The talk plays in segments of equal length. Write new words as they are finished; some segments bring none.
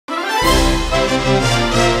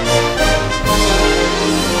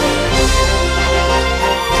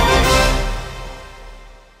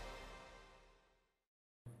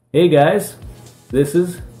Hey guys, this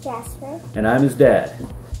is Jasper. and I'm his dad,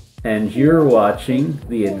 and you're watching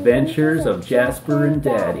The Adventures of Jasper and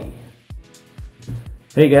Daddy.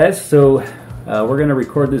 Hey guys, so we're going to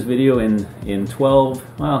record this video in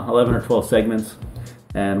 11 or 12 segments,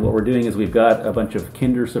 and what we're doing is we've got a bunch of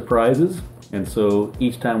Kinder surprises, and so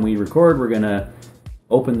each time we record we're going to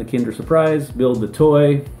open the Kinder surprise, build the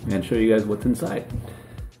toy, and show you guys what's inside.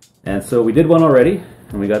 And so we did one already,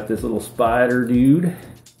 and we got this little spider dude.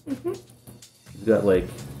 He's got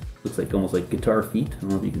looks like almost like guitar feet. I don't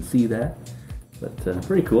know if you can see that, but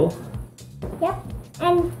pretty cool. Yep,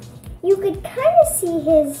 and you could kind of see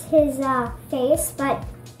his face, but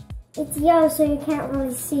it's yellow, so you can't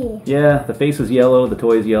really see. Yeah, the face is yellow, the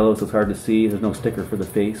toy is yellow, so it's hard to see. There's no sticker for the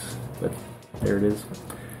face, but there it is.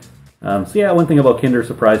 So yeah, one thing about Kinder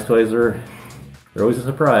surprise toys, they're always a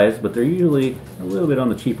surprise, but they're usually a little bit on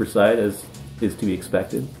the cheaper side, as is to be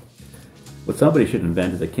expected. What somebody should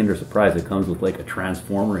invent is a Kinder surprise that comes with like a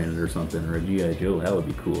Transformer in it or something, or a G.I. Joe. That would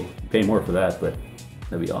be cool. You pay more for that, but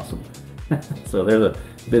that'd be awesome. So there's a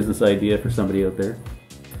business idea for somebody out there.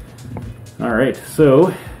 Alright,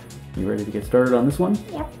 so you ready to get started on this one?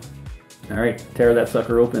 Yep. Alright, tear that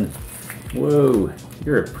sucker open. Whoa,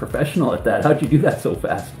 you're a professional at that. How'd you do that so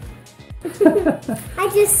fast? I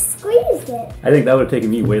just squeezed it. I think that would have taken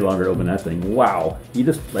me way longer to open that thing. Wow, you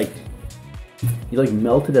just you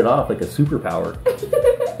melted it off like a superpower.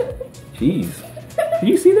 Jeez. Did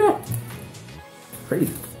you see that?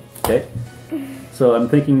 Crazy. Okay. So I'm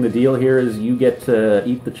thinking the deal here is you get to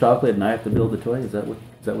eat the chocolate and I have to build the toy. Is that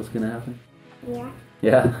what's gonna happen? Yeah.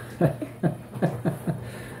 Yeah.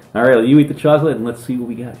 Alright, well, you eat the chocolate and let's see what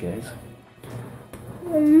we got, guys.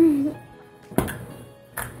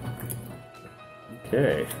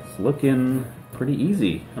 Okay, it's looking pretty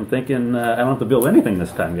easy. I'm thinking I don't have to build anything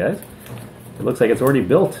this time, guys. It looks like it's already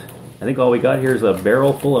built. I think all we got here is a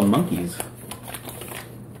barrel full of monkeys.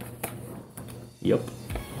 Yep.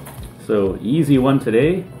 So, easy one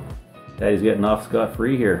today. Daddy's getting off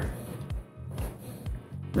scot-free here.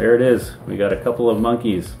 There it is. We got a couple of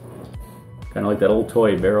monkeys. Kind of like that old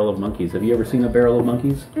toy, Barrel of Monkeys. Have you ever seen a barrel of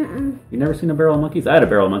monkeys? You never seen a barrel of monkeys? I had a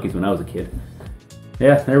barrel of monkeys when I was a kid.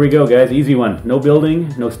 Yeah, there we go, guys. Easy one. No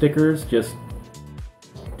building, no stickers, just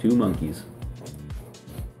 2 monkeys.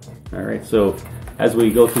 Alright, so as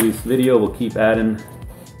we go through this video, we'll keep adding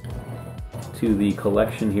to the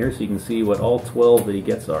collection here so you can see what all 12 that he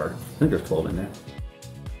gets are. I think there's 12 in there.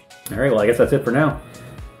 Alright, well I guess that's it for now.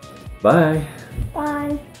 Bye.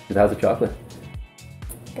 Bye. How's the chocolate?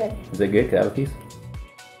 Good. Is it good? Can I have a piece?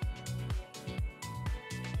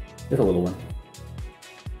 Just a little one.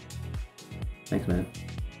 Thanks, man.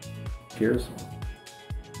 Cheers.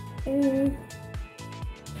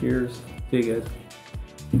 Cheers. See you guys.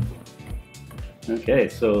 Okay,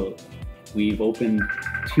 so we've opened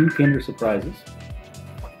 2 Kinder surprises.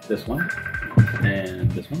 This one and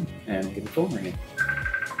this one, and we'll get the phone ringing.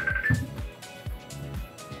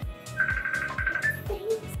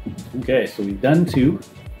 Okay, so we've done 2,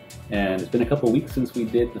 and it's been a couple weeks since we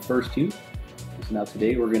did the first 2. So now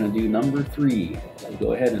today we're going to do number 3. So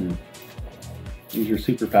go ahead and use your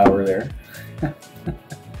superpower there.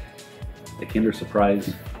 The Kinder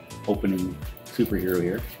surprise opening superhero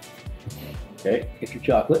here. Okay, get your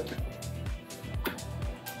chocolate.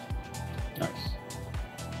 Nice.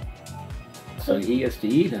 So he gets to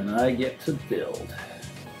eat and I get to build.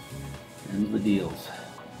 Ends the deals.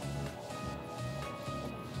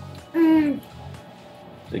 Is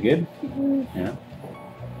it good? Yeah.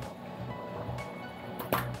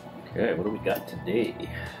 Okay, what do we got today?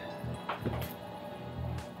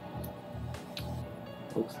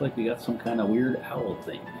 Looks like we got some kind of weird owl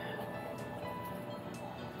thing.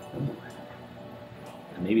 Ooh.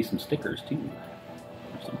 And maybe some stickers too,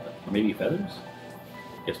 or something. Or maybe feathers?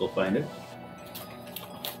 Guess we'll find it.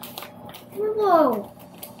 Whoa.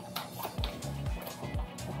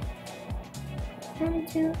 1,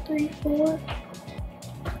 2, 3, 4.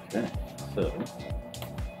 Okay, so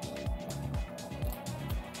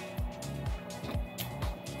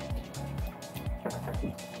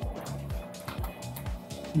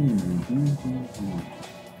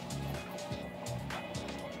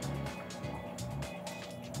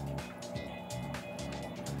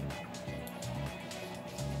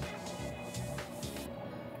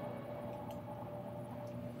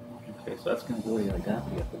okay, so that's going to go like that.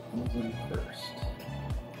 We got the things in first.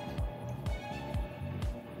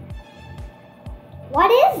 What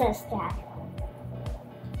is this, Dad?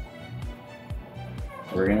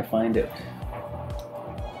 We're going to find out.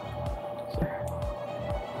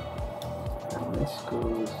 And this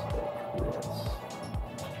goes like this.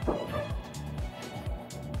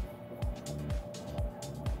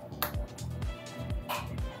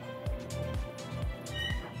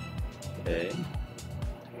 Okay.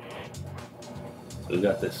 So we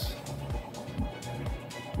got this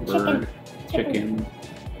bird, chicken,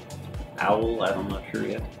 owl, I'm not sure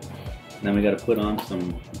yet. And then we got to put on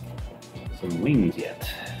some wings yet.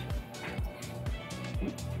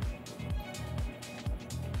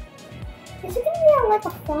 Is it gonna be like a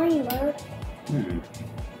flying bird?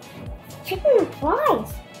 Chicken and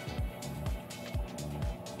flies.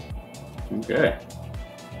 Okay.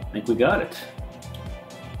 I think we got it.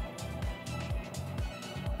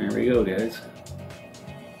 There we go, guys.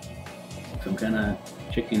 Some kind of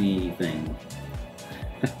chicken-y thing.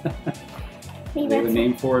 Do they have a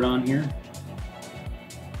name for it on here?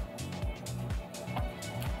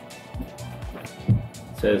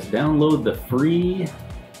 It says download the free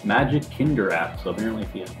Magic Kinder app. So apparently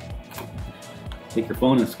if you take your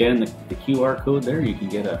phone and scan the QR code there, you can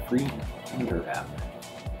get a free Kinder app.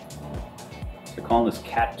 They're calling this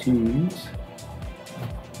Cat Tunes.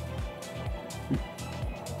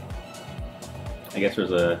 I guess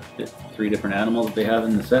there's 3 different animals that they have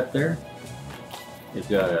in the set there. They've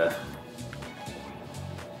got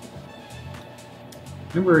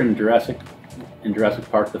remember in Jurassic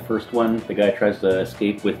Park, the first one, the guy tries to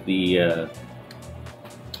escape with the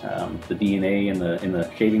DNA in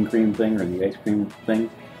the shaving cream thing or the ice cream thing,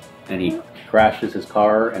 and he crashes his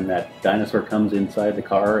car, and that dinosaur comes inside the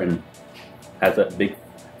car and has that big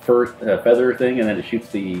fur feather thing, and then it shoots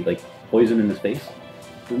the poison in his face.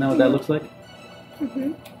 Isn't that what that looks like?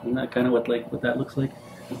 Isn't that kind of what that looks like?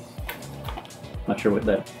 Not sure what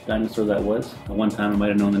that dinosaur that was. At one time I might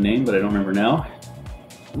have known the name, but I don't remember now.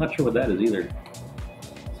 I'm not sure what that is either.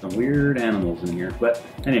 Some weird animals in here. But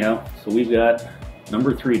anyhow, so we've got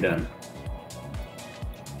number 3 done.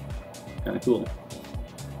 Kind of cool.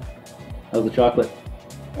 How's the chocolate?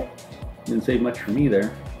 Didn't save much for me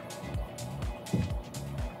there.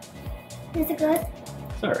 Is it good?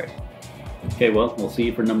 It's alright. Okay, well, we'll see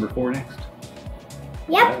you for number 4 next.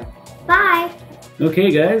 Yep. Bye.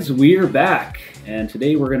 Okay, guys, we're back. And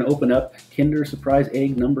today we're going to open up Kinder Surprise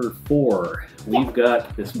Egg number 4. We've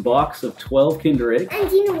got this box of 12 Kinder eggs.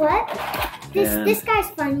 And you know what? This guy's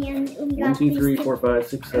funny. And we got 1, 2, 3, 4, 5,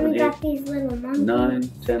 6, 7, 8, we got these little monkeys.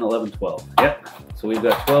 9, 10, 11, 12. Yep. So we've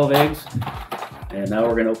got 12 eggs. And now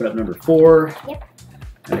we're going to open up number 4. Yep.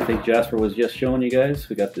 And I think Jasper was just showing you guys.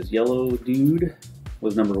 We got this yellow dude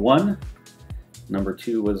was number 1. Number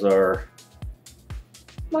 2 was our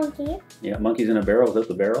monkey. Yeah, monkeys in a barrel without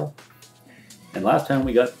the barrel. And last time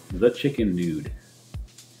we got the chicken dude.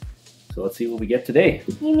 So let's see what we get today.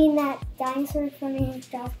 You mean that dinosaur from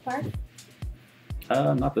Jurassic Park?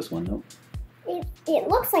 Not this one, no. It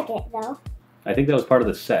looks like it, though. I think that was part of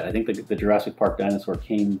the set. I think the Jurassic Park dinosaur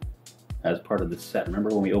came as part of the set.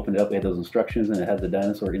 Remember when we opened it up, we had those instructions and it had the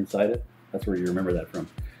dinosaur inside it? That's where you remember that from.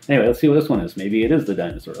 Anyway, let's see what this one is. Maybe it is the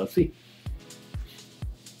dinosaur. Let's see.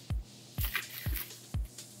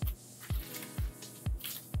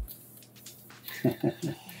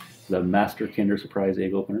 The Master Kinder Surprise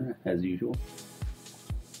Egg Opener, as usual.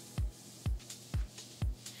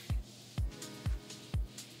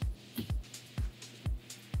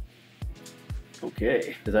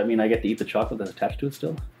 Okay, does that mean I get to eat the chocolate that's attached to it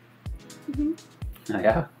still? Mm-hmm. Oh,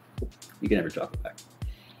 yeah? You can have your chocolate back.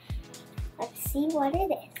 Let's see what it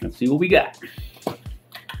is. Let's see what we got.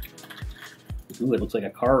 Ooh, it looks like a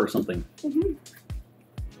car or something. Mm-hmm.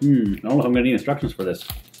 I don't know if I'm going to need instructions for this.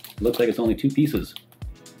 It looks like it's only 2 pieces.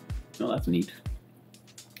 Oh, that's neat.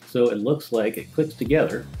 So it looks like it clicks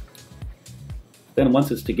together. Then once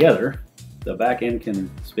it's together, the back end can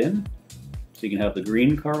spin. So you can have the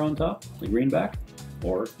green car on top, the green back,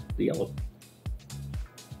 or the yellow.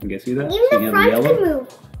 You guys see that? Even so the front can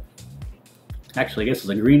move. Actually, I guess it's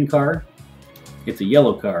a green car, it's a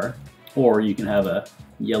yellow car, or you can have a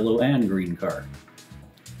yellow and green car.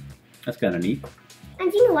 That's kind of neat.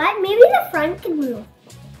 And you know what? Maybe the front can move.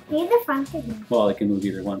 Maybe the front can move. Well, it can move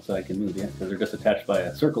either one side can move, yeah, because they're just attached by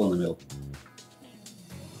a circle in the middle.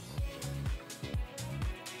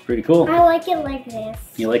 Pretty cool. I like it like this.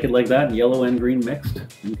 You like it like that? Yellow and green mixed?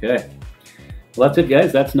 Okay. Well, that's it,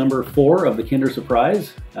 guys. That's number 4 of the Kinder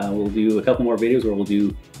Surprise. We'll do a couple more videos where we'll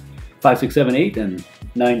do 5, 6, 7, 8, and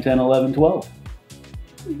 9, 10, 11, 12.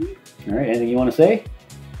 All right, anything you want to say?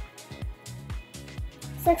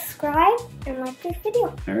 Subscribe and like this video.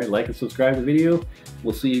 All right, like and subscribe to the video.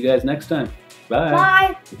 We'll see you guys next time. Bye.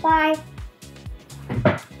 Bye. Bye.